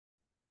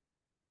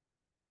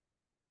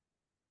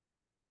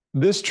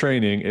This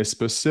training is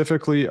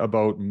specifically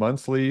about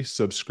monthly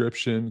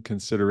subscription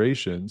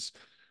considerations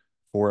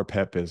for a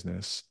pet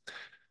business.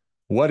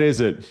 What is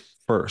it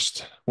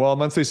first? Well, a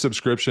monthly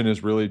subscription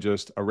is really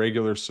just a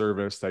regular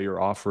service that you're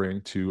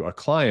offering to a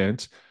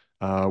client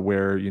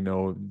where,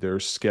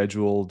 there's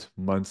scheduled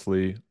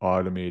monthly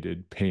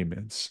automated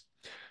payments.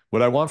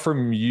 What I want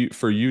from you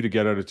for you to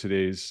get out of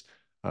today's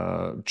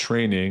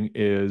training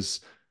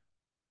is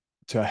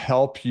to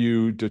help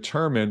you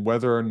determine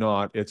whether or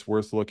not it's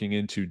worth looking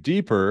into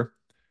deeper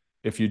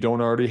if you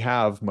don't already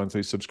have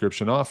monthly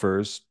subscription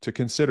offers to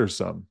consider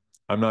some.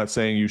 I'm not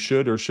saying you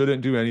should or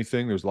shouldn't do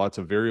anything. There's lots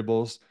of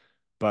variables,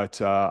 but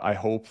I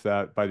hope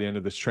that by the end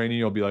of this training,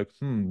 you'll be like,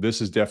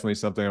 this is definitely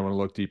something I want to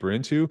look deeper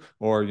into.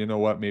 Or you know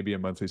what, maybe a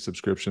monthly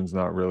subscription is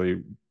not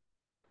really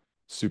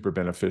super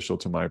beneficial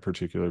to my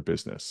particular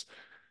business.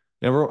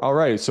 And we're all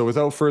right. So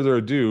without further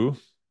ado,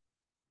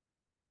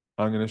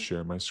 I'm going to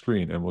share my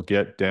screen and we'll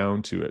get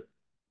down to it.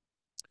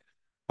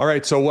 All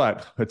right, so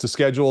what? It's a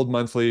scheduled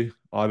monthly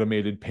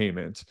automated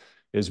payment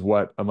is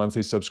what a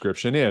monthly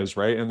subscription is,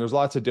 right? And there's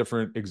lots of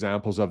different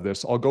examples of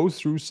this. I'll go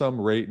through some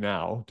right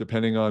now,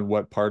 depending on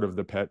what part of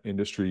the pet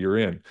industry you're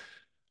in.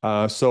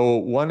 So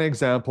one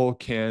example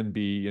can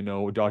be,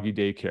 doggy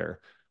daycare,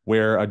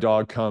 where a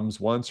dog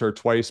comes once or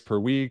twice per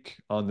week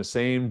on the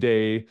same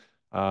day,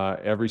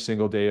 every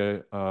single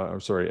day, or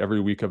sorry,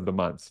 every week of the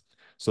month.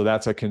 So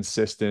that's a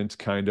consistent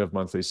kind of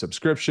monthly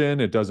subscription.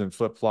 It doesn't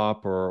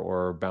flip-flop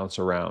or bounce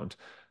around.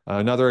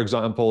 Another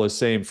example is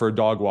same for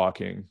dog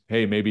walking.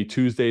 Hey, maybe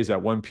Tuesdays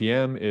at 1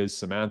 p.m. is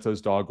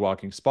Samantha's dog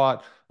walking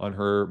spot on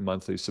her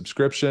monthly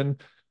subscription.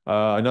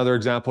 Another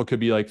example could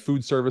be like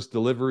food service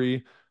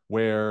delivery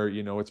where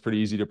it's pretty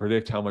easy to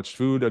predict how much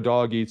food a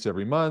dog eats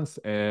every month.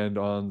 And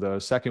on the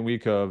second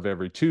week of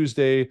every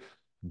Tuesday,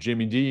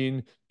 Jimmy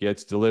Dean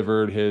gets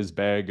delivered his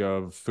bag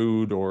of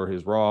food or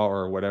his raw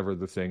or whatever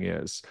the thing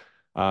is.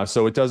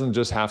 So it doesn't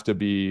just have to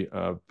be,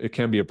 it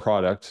can be a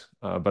product,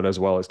 but as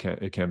well as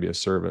it can be a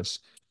service.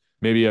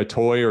 Maybe a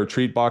toy or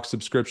treat box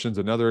subscription is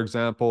another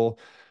example.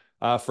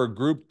 For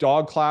group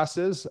dog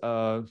classes,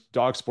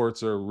 dog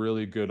sports are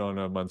really good on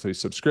a monthly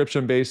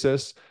subscription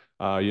basis.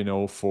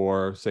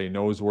 For say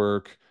nose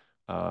work,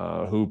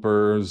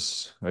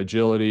 hoopers,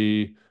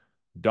 agility,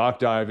 dock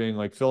diving,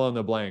 like fill in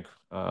the blank.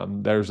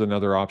 There's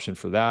another option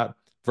for that.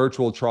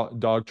 Virtual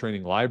dog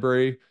training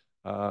library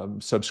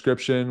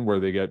subscription where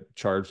they get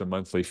charged a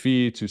monthly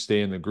fee to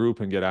stay in the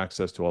group and get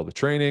access to all the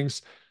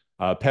trainings.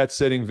 Pet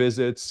sitting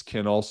visits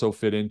can also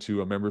fit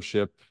into a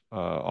membership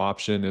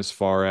option as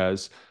far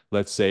as,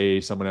 let's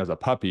say someone has a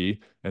puppy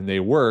and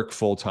they work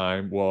full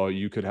time. Well,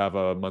 you could have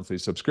a monthly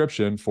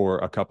subscription for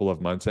a couple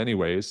of months,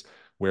 anyways,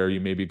 where you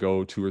maybe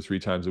go 2 or 3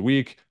 times a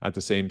week at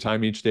the same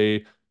time each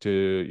day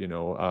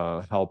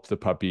to, help the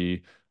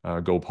puppy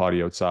go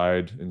potty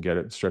outside and get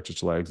it stretch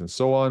its legs and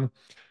so on.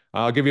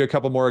 I'll give you a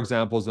couple more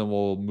examples and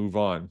we'll move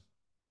on.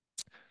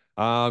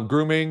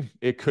 Grooming,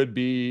 it could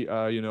be,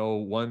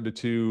 1 to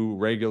 2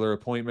 regular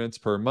appointments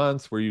per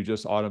month where you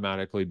just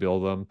automatically bill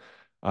them.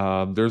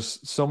 There's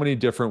so many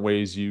different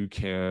ways you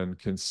can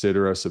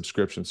consider a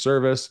subscription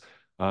service,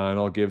 and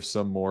I'll give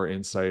some more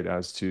insight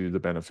as to the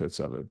benefits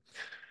of it.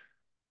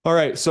 All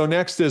right, so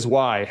next is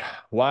why.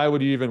 Why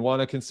would you even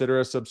want to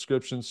consider a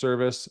subscription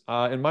service?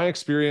 In my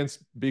experience,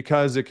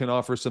 because it can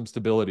offer some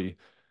stability.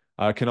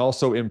 Can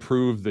also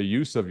improve the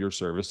use of your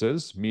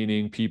services,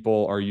 meaning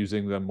people are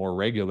using them more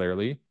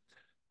regularly.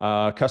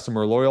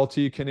 Customer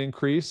loyalty can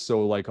increase.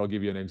 So, like, I'll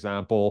give you an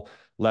example.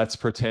 Let's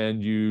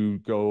pretend you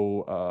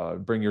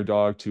go bring your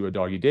dog to a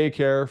doggy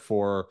daycare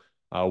for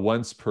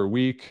once per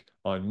week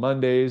on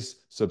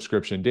Mondays,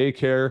 subscription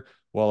daycare.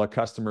 Well, a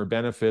customer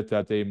benefit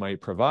that they might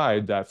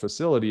provide that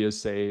facility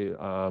is, say,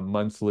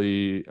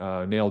 monthly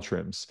nail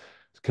trims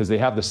because they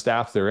have the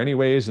staff there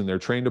anyways and they're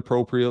trained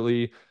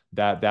appropriately.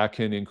 That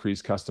can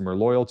increase customer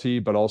loyalty,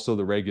 but also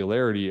the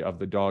regularity of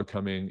the dog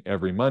coming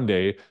every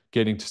Monday,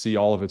 getting to see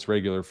all of its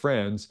regular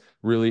friends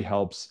really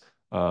helps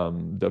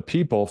the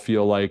people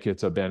feel like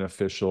it's a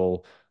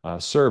beneficial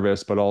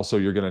service, but also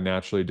you're going to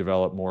naturally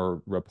develop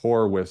more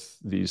rapport with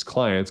these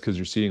clients because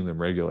you're seeing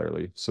them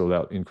regularly. So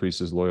that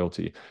increases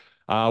loyalty.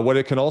 What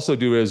it can also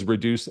do is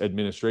reduce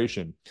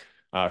administration.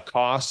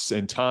 Costs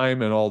and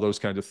time and all those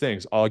kinds of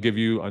things. I'll give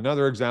you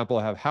another example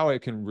of how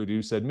it can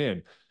reduce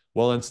admin.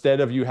 Well,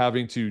 instead of you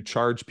having to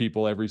charge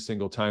people every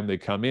single time they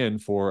come in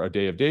for a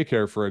day of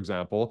daycare, for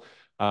example,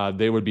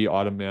 they would be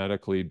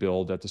automatically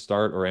billed at the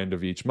start or end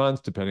of each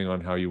month, depending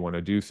on how you want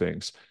to do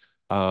things.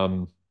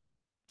 Other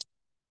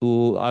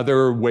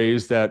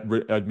ways that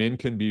admin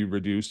can be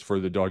reduced for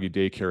the doggy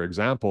daycare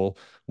example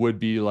would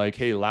be like,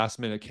 hey, last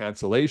minute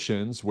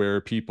cancellations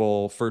where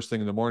people first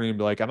thing in the morning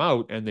be like, I'm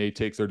out, and they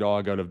take their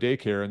dog out of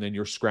daycare, and then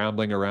you're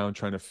scrambling around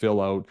trying to fill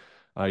out,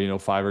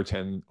 5 or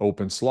 10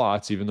 open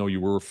slots, even though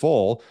you were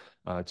full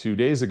 2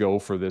 days ago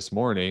for this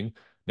morning.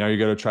 Now you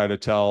got to try to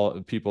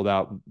tell people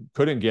that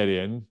couldn't get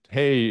in,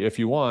 hey, if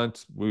you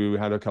want, we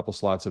had a couple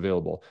slots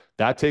available.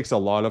 That takes a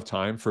lot of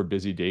time for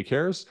busy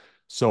daycares.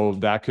 So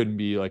that could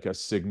be like a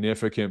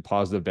significant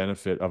positive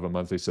benefit of a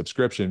monthly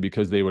subscription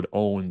because they would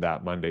own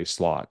that Monday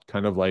slot,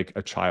 kind of like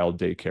a child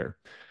daycare.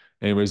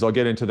 Anyways, I'll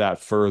get into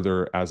that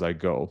further as I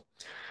go.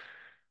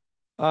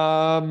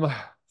 Um,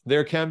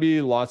 there can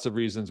be lots of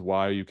reasons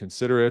why you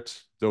consider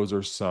it. Those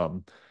are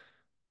some.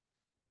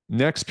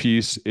 Next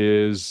piece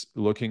is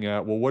looking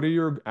at, well, what are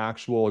your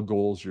actual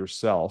goals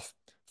yourself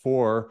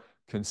for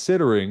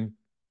considering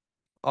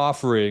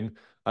offering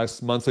a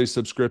monthly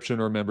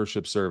subscription or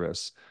membership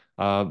service?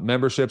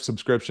 Membership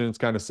subscription is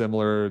kind of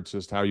similar. It's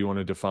just how you want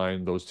to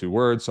define those two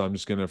words. So I'm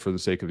just going to, for the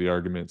sake of the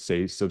argument,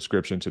 say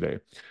subscription today.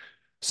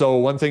 So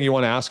one thing you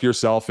want to ask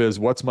yourself is,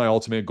 what's my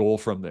ultimate goal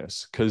from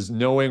this? Because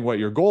knowing what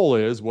your goal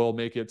is will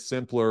make it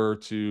simpler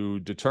to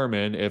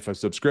determine if a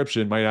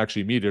subscription might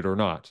actually meet it or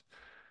not.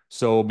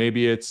 So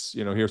maybe it's,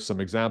 here's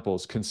some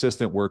examples: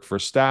 consistent work for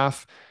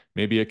staff.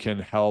 Maybe it can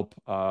help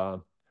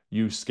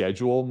you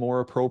schedule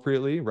more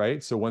appropriately,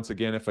 right? So once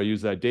again, if I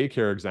use that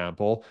daycare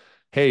example,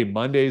 hey,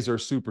 Mondays are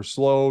super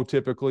slow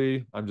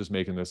typically. I'm just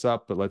making this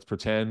up, but let's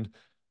pretend.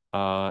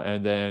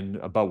 And then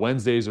about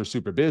Wednesdays are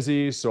super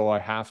busy. So I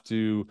have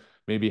to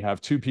maybe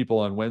have two people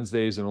on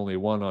Wednesdays and only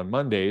one on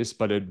Mondays,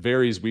 but it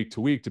varies week to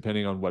week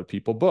depending on what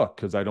people book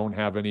because I don't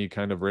have any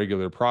kind of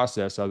regular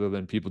process other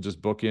than people just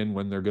book in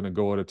when they're going to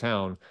go out of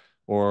town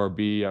or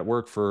be at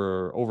work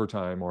for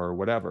overtime or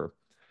whatever.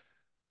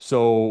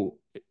 So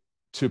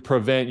to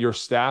prevent your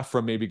staff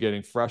from maybe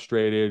getting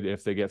frustrated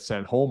if they get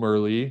sent home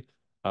early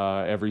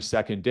every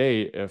second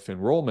day, if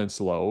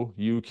enrollment's low,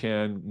 you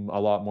can a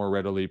lot more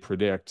readily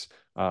predict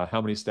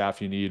how many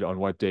staff you need on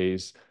what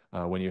days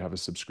when you have a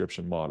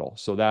subscription model.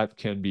 So that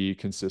can be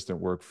consistent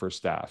work for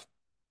staff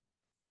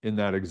in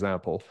that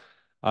example.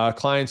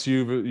 Clients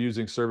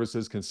using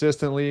services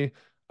consistently,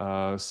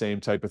 same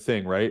type of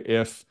thing, right?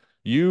 If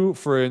you,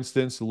 for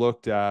instance,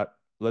 looked at,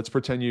 let's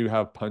pretend you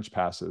have punch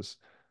passes.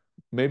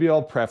 Maybe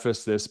I'll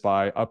preface this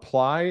by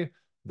apply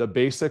the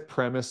basic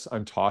premise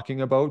I'm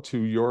talking about to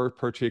your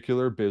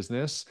particular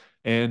business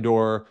and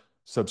or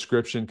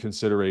subscription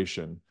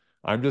consideration.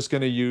 I'm just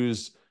going to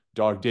use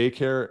dog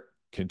daycare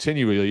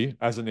continually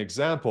as an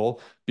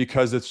example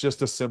because it's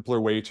just a simpler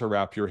way to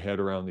wrap your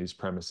head around these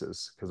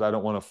premises because I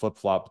don't want to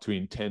flip-flop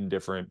between 10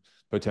 different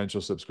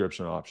potential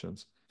subscription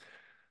options.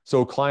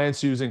 So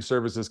clients using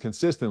services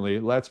consistently,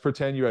 let's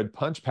pretend you had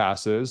punch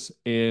passes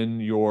in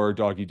your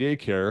doggy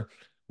daycare.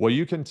 Well,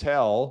 you can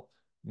tell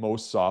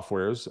most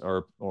softwares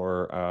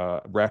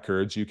or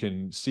records, you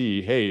can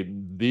see, hey,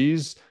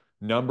 these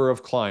number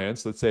of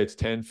clients, let's say it's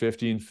 10,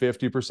 15,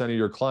 50% of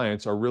your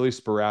clients are really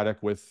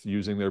sporadic with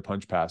using their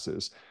punch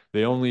passes.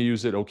 They only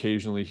use it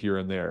occasionally here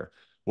and there.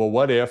 Well,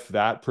 what if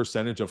that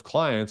percentage of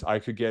clients I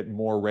could get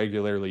more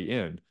regularly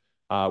in?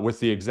 With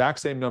the exact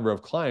same number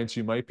of clients,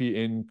 you might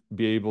be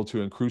able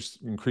to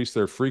increase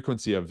their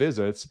frequency of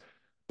visits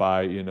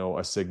by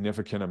a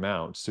significant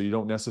amount. So you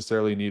don't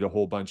necessarily need a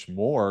whole bunch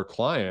more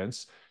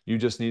clients. You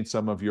just need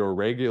some of your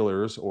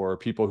regulars or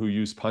people who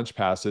use punch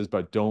passes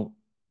but don't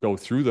go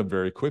through them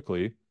very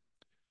quickly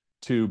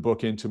to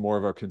book into more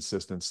of a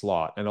consistent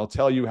slot. And I'll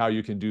tell you how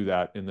you can do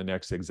that in the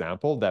next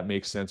example that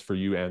makes sense for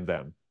you and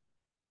them.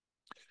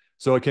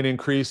 So it can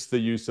increase the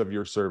use of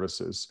your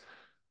services.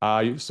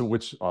 So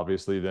which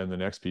obviously then the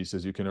next piece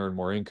is you can earn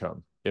more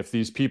income. If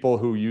these people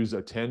who use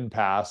a 10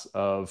 pass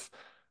of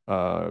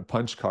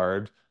punch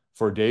card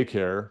for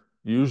daycare,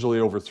 usually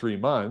over 3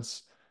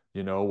 months,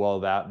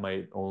 well, that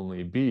might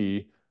only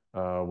be,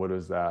 what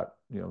is that?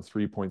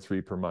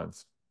 3.3 per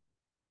month,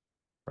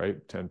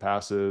 right? 10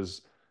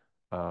 passes.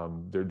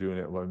 They're doing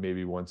it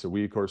maybe once a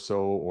week or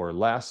so or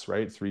less,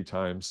 right? Three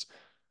times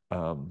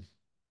um,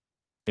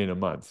 in a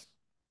month.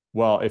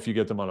 Well, if you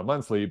get them on a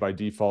monthly, by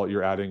default,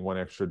 you're adding one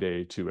extra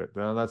day to it.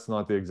 Now, that's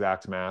not the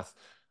exact math.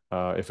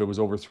 If it was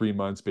over 3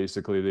 months,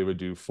 basically they would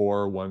do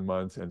 4 1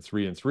 month and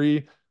 3 and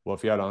 3. Well,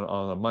 if you had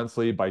on a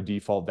monthly, by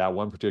default, that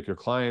one particular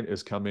client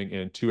is coming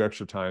in 2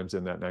 extra times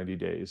in that 90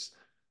 days.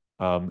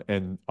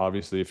 And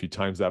obviously, if you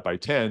times that by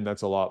 10,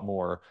 that's a lot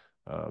more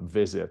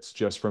visits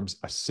just from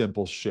a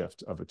simple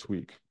shift of a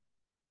tweak.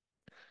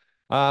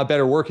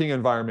 Better working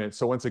environment.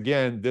 So once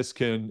again, this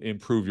can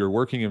improve your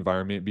working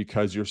environment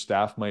because your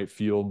staff might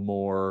feel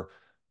more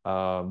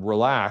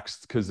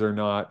relaxed because they're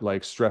not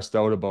like stressed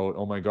out about,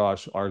 oh my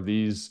gosh, are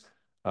these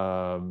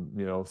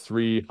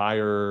three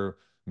higher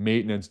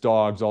maintenance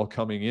dogs all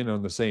coming in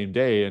on the same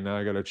day, and now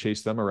I got to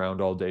chase them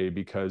around all day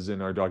because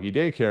in our doggy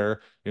daycare,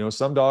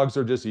 some dogs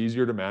are just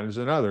easier to manage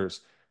than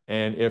others.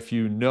 And if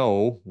you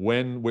know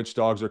which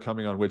dogs are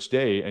coming on which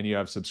day and you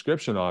have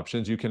subscription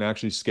options, you can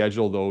actually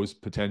schedule those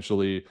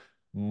potentially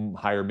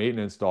higher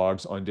maintenance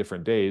dogs on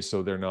different days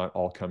so they're not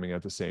all coming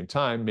at the same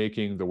time,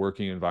 making the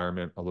working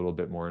environment a little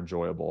bit more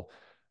enjoyable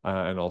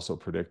and also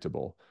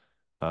predictable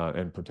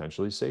and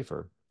potentially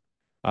safer.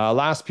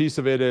 Last piece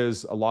of it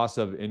is a loss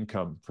of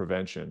income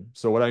prevention.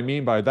 So what I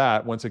mean by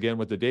that, once again,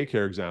 with the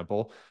daycare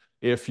example,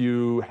 if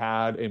you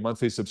had a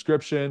monthly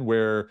subscription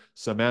where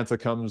Samantha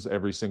comes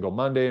every single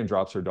Monday and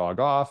drops her dog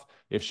off,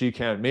 if she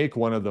can't make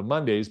one of the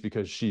Mondays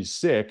because she's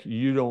sick,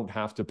 you don't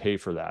have to pay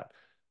for that.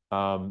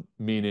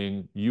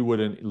 meaning you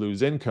wouldn't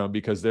lose income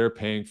because they're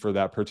paying for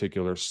that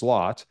particular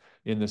slot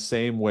in the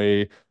same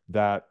way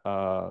that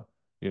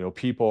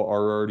people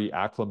are already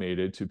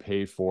acclimated to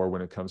pay for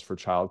when it comes for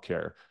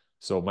childcare.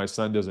 So my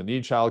son doesn't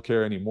need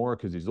childcare anymore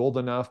because he's old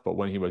enough, but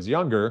when he was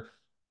younger,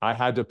 I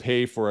had to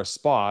pay for a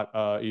spot,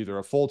 either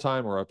a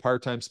full-time or a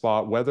part-time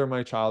spot, whether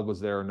my child was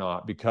there or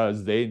not,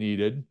 because they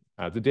needed,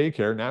 at the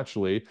daycare,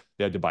 naturally,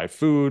 they had to buy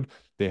food,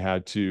 they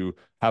had to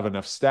have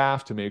enough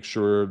staff to make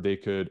sure they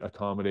could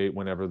accommodate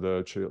whenever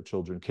the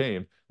children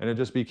came. And it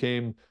just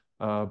became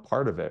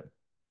part of it.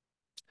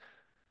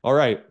 All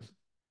right,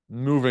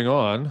 moving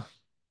on.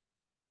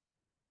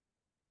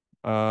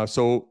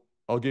 So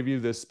I'll give you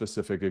this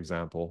specific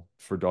example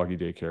for doggy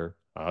daycare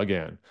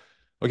again.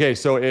 Okay,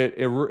 so it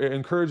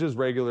encourages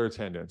regular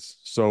attendance.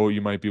 So you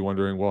might be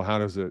wondering, well, how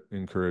does it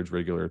encourage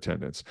regular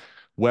attendance?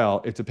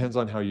 Well, it depends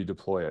on how you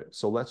deploy it.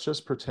 So let's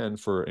just pretend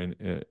for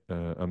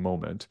a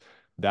moment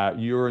that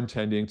you're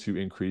intending to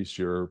increase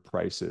your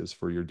prices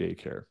for your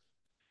daycare.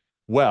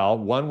 Well,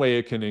 one way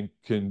it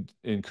can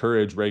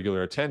encourage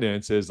regular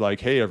attendance is like,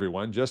 hey,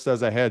 everyone, just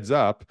as a heads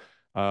up,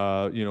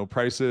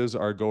 prices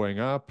are going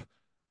up.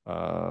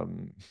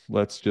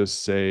 Let's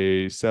just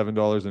say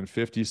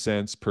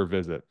 $7.50 per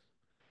visit.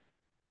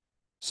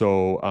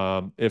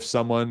 So if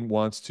someone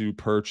wants to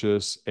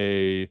purchase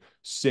a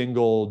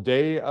single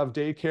day of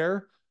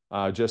daycare,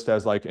 just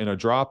as like in a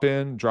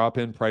drop-in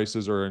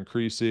prices are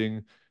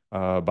increasing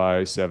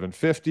by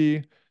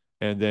 750,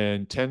 and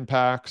then 10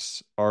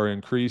 packs are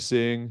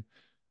increasing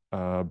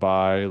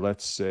by,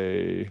 let's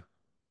say,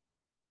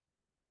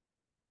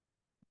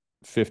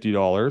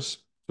 $50.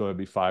 So it'd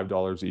be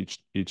 $5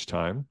 each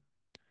time.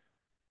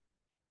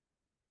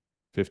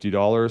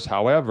 $50.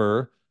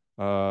 However,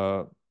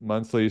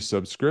 monthly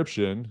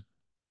subscription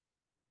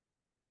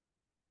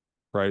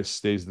price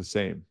stays the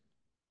same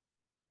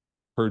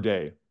per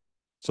day.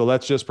 So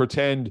let's just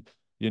pretend,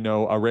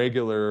 a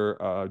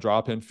regular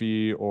drop-in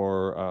fee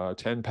or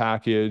 10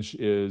 package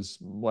is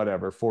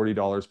whatever,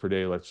 $40 per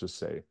day, let's just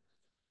say.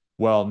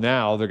 Well,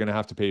 now they're going to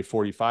have to pay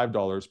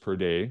 $45 per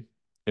day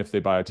if they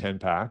buy a 10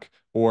 pack,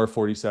 or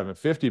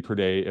 $47.50 per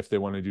day if they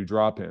want to do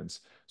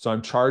drop-ins. So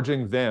I'm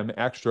charging them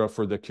extra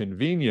for the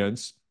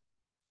convenience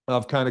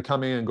of kind of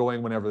coming and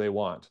going whenever they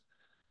want.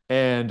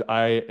 And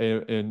I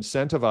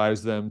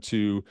incentivize them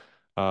to,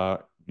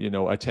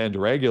 attend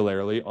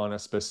regularly on a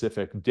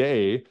specific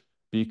day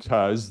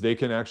because they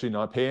can actually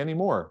not pay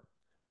anymore.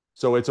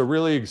 So it's a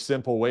really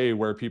simple way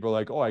where people are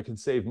like, oh, I can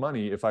save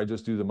money if I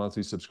just do the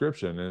monthly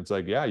subscription. And it's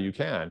like, yeah, you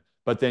can.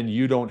 But then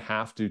you don't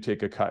have to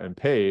take a cut and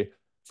pay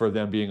for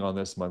them being on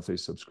this monthly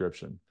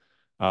subscription.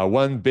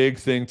 One big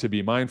thing to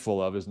be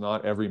mindful of is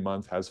not every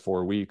month has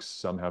 4 weeks.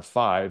 Some have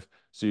five.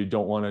 So you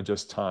don't want to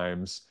just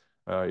times,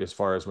 as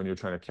far as when you're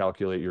trying to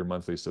calculate your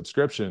monthly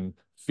subscription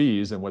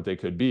fees and what they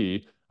could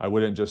be. I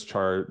wouldn't just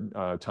charge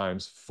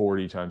times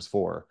 40 times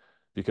four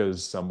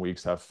because some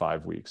weeks have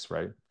 5 weeks,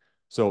 right?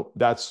 So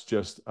that's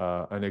just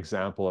an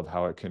example of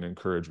how it can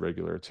encourage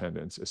regular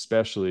attendance,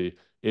 especially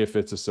if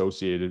it's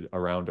associated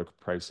around a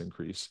price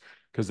increase,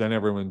 because then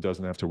everyone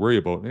doesn't have to worry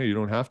about, hey, you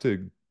don't have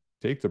to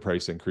take the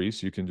price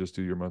increase. You can just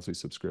do your monthly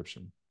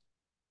subscription.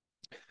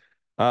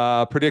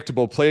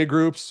 Predictable play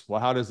groups. Well,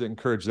 how does it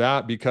encourage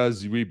that?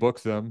 Because we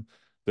book them.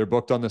 They're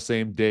booked on the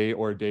same day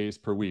or days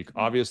per week.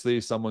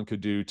 Obviously, someone could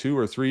do 2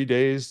 or 3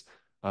 days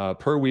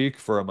per week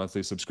for a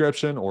monthly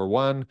subscription or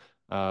one.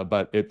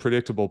 But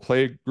predictable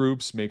play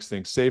groups makes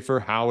things safer.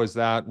 How is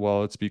that?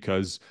 Well, it's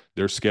because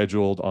they're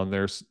scheduled on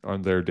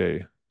their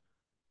day.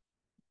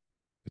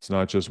 It's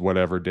not just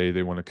whatever day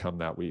they want to come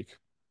that week.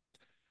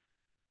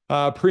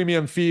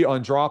 Premium fee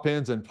on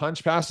drop-ins and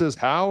punch passes.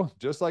 How?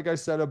 Just like I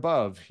said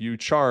above, you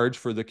charge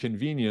for the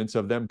convenience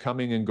of them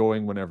coming and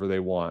going whenever they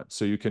want.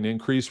 So you can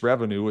increase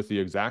revenue with the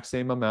exact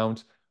same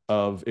amount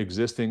of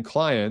existing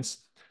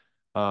clients,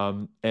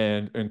 and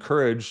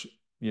encourage,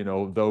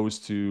 those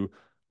to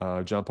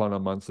jump on a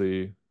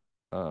monthly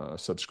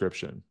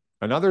subscription.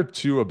 Another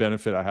a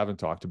benefit I haven't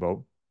talked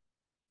about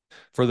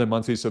for the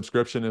monthly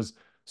subscription is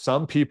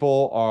some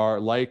people are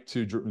like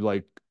to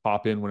like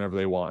pop in whenever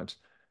they want,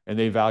 and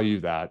they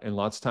value that, and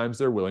lots of times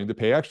they're willing to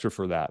pay extra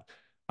for that.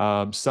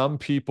 Some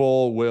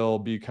people will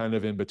be kind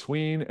of in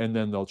between, and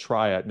then they'll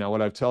try it. Now,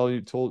 what I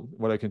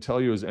can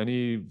tell you is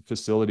any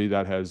facility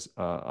that has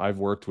I've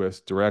worked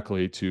with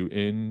directly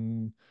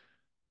to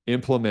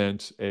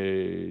implement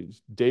a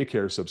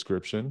daycare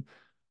subscription,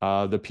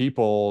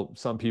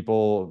 some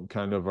people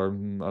kind of are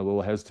a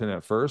little hesitant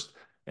at first,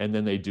 and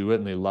then they do it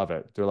and they love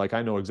it. They're like,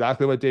 I know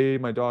exactly what day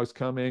my dog's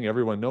coming.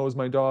 Everyone knows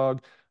my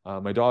dog.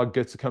 My dog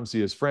gets to come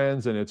see his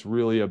friends, and it's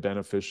really a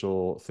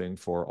beneficial thing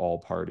for all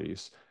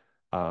parties.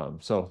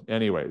 So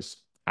anyways,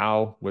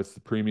 how with the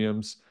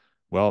premiums?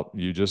 Well,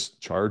 you just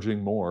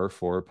charging more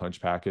for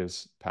punch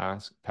passes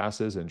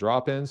and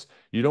drop-ins.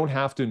 You don't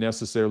have to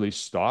necessarily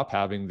stop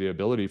having the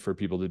ability for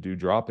people to do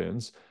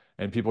drop-ins,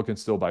 and people can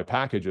still buy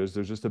packages.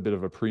 There's just a bit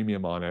of a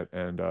premium on it,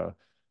 and a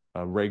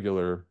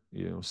regular,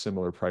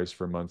 similar price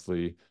for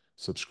monthly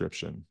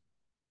subscription.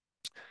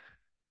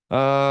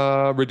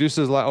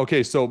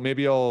 Okay, so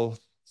maybe I'll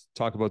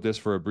talk about this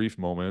for a brief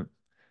moment.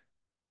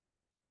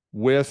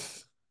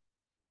 With,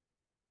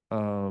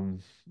 um,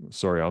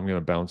 sorry, I'm going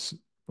to bounce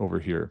over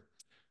here.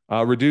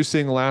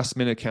 Reducing last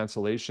minute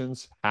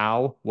cancellations.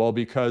 How? Well,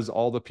 because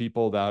all the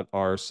people that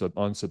are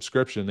on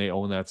subscription, they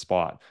own that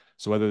spot.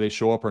 So whether they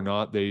show up or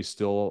not, they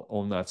still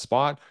own that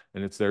spot,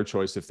 and it's their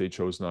choice if they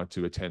chose not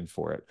to attend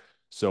for it.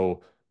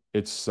 So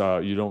it's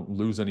you don't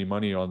lose any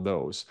money on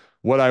those.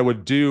 What I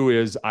would do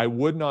is I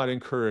would not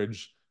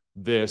encourage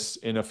this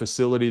in a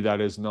facility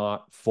that is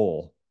not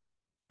full.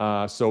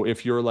 So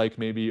if you're like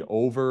maybe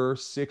over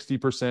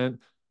 60%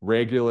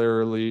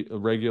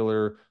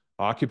 regular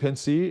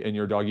occupancy in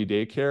your doggy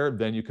daycare,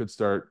 then you could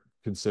start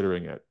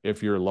considering it.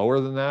 If you're lower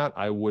than that,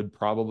 I would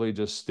probably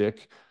just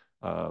stick,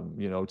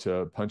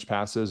 to punch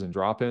passes and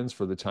drop-ins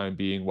for the time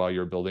being while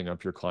you're building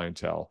up your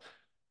clientele.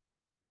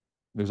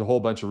 There's a whole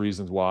bunch of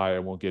reasons why. I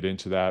won't get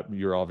into that.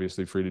 You're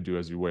obviously free to do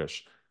as you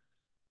wish.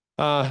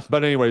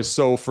 But anyways,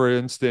 so for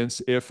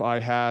instance, if I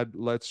had,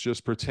 let's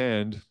just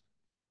pretend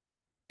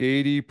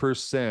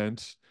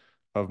 80%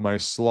 of my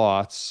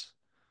slots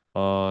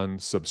on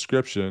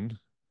subscription,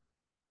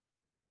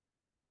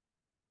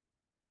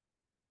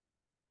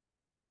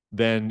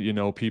 then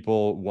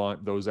people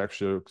want those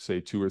extra, say,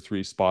 2 or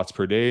 3 spots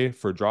per day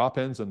for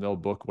drop-ins, and they'll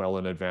book well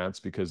in advance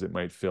because it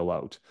might fill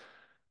out.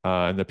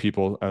 And the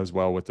people as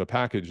well with the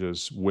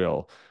packages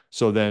will.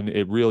 So then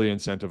it really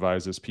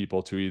incentivizes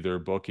people to either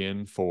book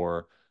in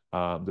for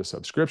the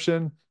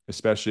subscription,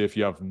 especially if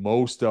you have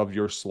most of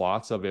your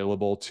slots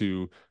available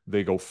to,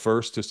 they go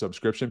first to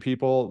subscription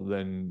people,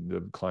 then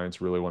the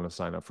clients really want to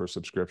sign up for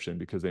subscription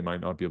because they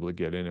might not be able to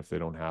get in if they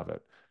don't have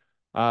it.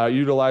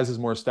 Utilizes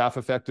more staff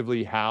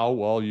effectively. How?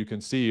 Well, you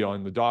can see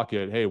on the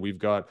docket, hey, we've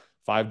got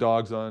 5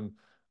 dogs on,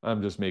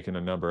 I'm just making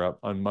a number up,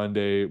 on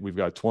Monday. We've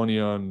got 20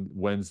 on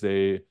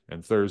Wednesday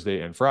and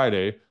Thursday and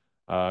Friday.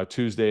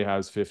 Tuesday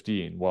has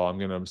 15. Well, I'm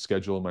going to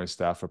schedule my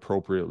staff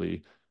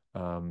appropriately.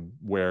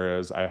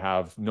 Whereas I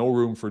have no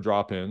room for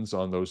drop-ins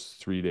on those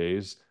 3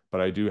 days, but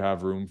I do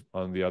have room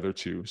on the other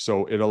 2.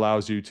 So it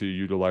allows you to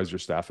utilize your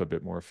staff a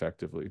bit more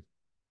effectively.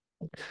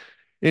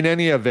 In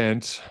any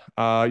event,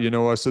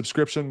 a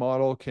subscription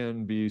model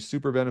can be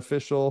super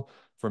beneficial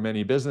for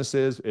many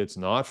businesses. It's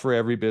not for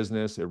every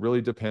business. It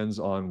really depends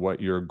on what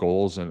your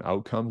goals and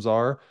outcomes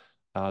are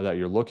that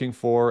you're looking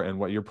for and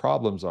what your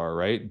problems are,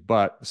 right?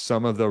 But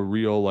some of the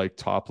real like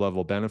top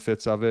level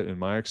benefits of it, in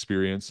my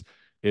experience,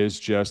 is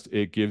just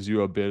it gives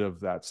you a bit of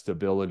that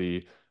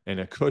stability and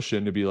a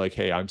cushion to be like,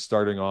 hey, I'm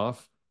starting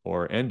off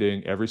or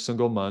ending every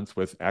single month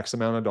with X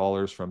amount of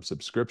dollars from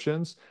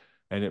subscriptions,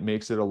 and it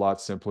makes it a lot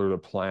simpler to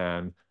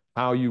plan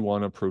how you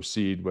want to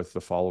proceed with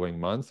the following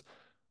month.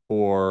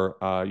 Or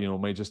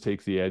might just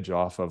take the edge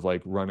off of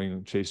like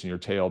running, chasing your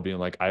tail, being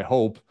like, I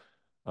hope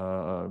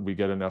we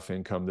get enough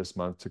income this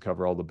month to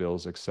cover all the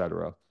bills,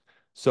 etc.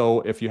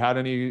 So if you had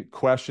any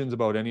questions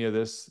about any of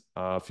this,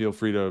 feel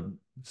free to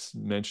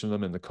mention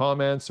them in the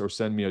comments or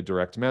send me a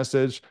direct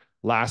message.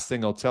 Last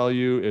thing I'll tell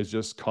you is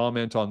just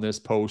comment on this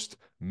post,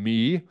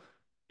 me,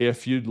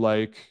 if you'd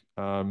like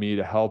me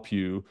to help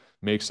you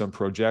make some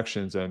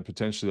projections and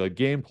potentially a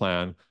game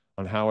plan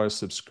on how a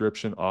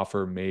subscription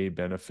offer may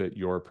benefit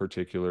your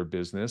particular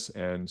business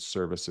and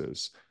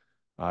services.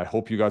 I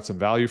hope you got some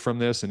value from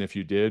this, and if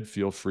you did,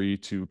 feel free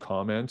to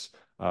comment,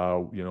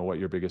 what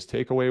your biggest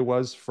takeaway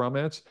was from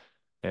it,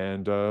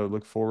 and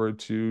look forward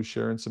to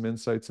sharing some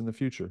insights in the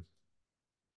future.